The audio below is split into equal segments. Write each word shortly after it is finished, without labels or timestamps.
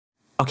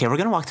Okay, we're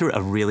going to walk through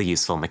a really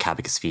useful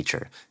Macabacus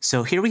feature.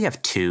 So here we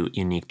have two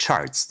unique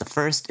charts. The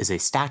first is a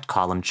stacked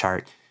column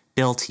chart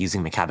built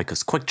using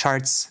Macabacus quick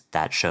charts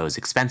that shows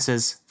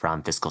expenses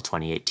from fiscal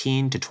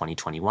 2018 to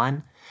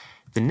 2021.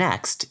 The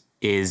next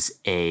is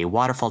a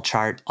waterfall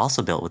chart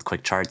also built with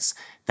quick charts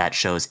that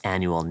shows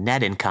annual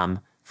net income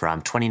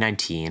from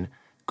 2019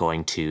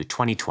 going to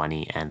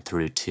 2020 and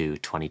through to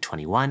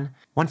 2021.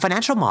 When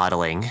financial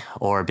modeling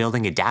or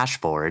building a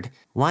dashboard,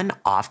 one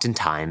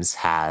oftentimes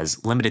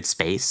has limited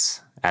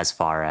space as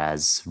far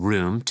as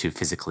room to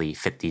physically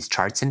fit these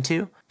charts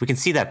into. We can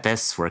see that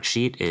this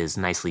worksheet is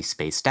nicely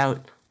spaced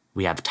out.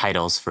 We have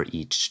titles for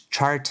each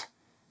chart,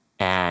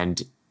 and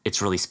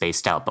it's really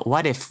spaced out. But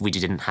what if we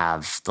didn't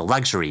have the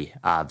luxury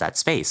of that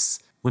space?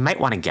 We might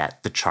want to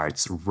get the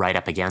charts right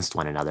up against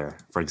one another.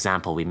 For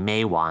example, we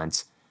may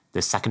want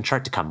the second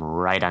chart to come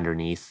right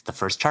underneath the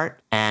first chart.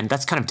 And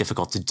that's kind of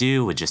difficult to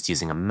do with just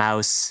using a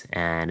mouse,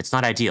 and it's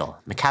not ideal.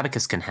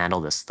 Macabacus can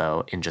handle this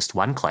though in just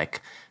one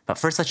click. But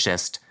first, let's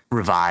just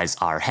revise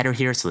our header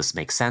here so this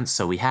makes sense.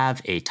 So we have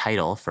a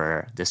title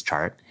for this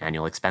chart,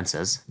 annual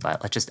expenses,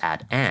 but let's just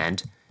add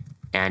and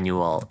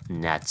annual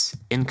net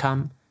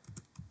income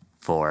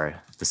for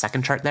the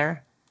second chart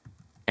there.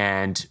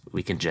 And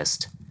we can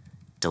just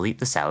delete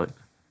this out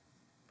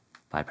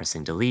by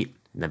pressing delete.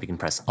 And then we can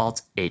press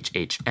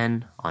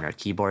Alt-HHN on our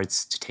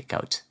keyboards to take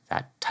out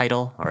that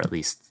title, or at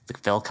least the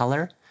fill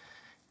color.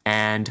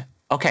 And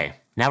okay,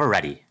 now we're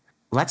ready.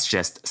 Let's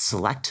just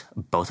select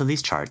both of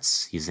these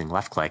charts using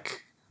left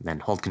click, then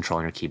hold Control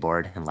on your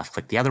keyboard and left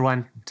click the other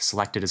one to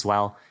select it as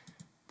well.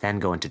 Then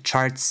go into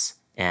charts,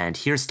 and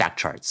here's stack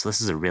charts. So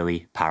this is a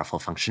really powerful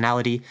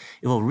functionality.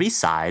 It will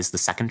resize the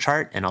second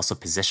chart and also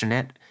position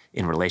it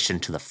in relation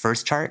to the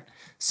first chart.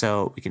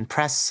 So we can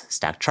press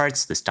stack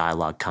charts, this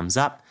dialog comes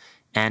up,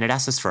 and it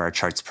asks us for our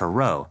charts per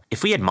row.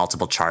 If we had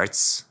multiple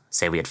charts,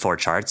 say we had 4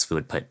 charts, we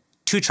would put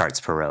 2 charts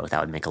per row.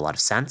 That would make a lot of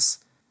sense.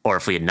 Or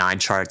if we had 9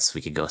 charts,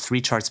 we could go 3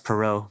 charts per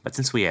row. But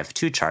since we have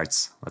 2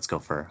 charts, let's go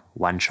for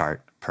 1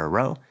 chart per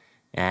row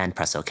and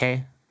press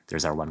OK.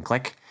 There's our one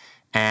click.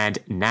 And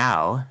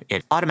now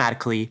it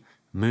automatically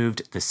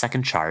moved the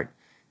second chart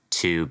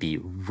to be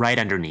right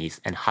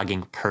underneath and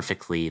hugging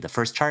perfectly the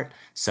first chart.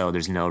 So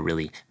there's no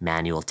really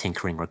manual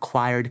tinkering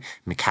required.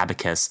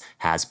 Macabacus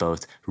has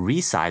both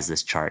resized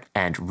this chart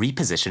and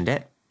repositioned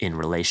it in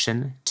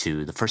relation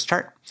to the first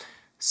chart.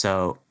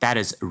 So that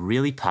is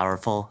really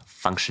powerful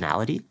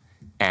functionality,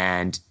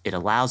 and it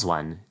allows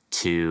one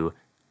to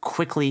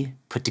quickly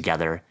put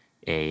together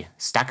a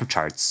stack of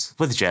charts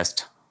with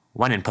just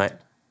one input,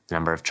 the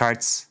number of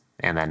charts,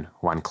 and then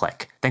one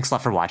click. Thanks a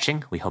lot for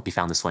watching. We hope you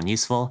found this one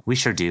useful. We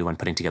sure do when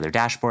putting together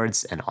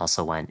dashboards and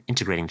also when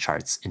integrating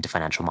charts into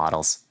financial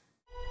models.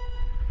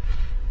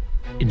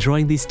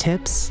 Enjoying these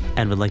tips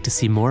and would like to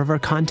see more of our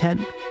content?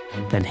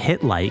 Then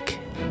hit like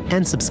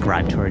and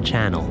subscribe to our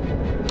channel.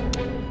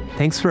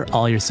 Thanks for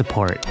all your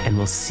support, and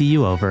we'll see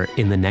you over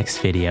in the next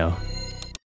video.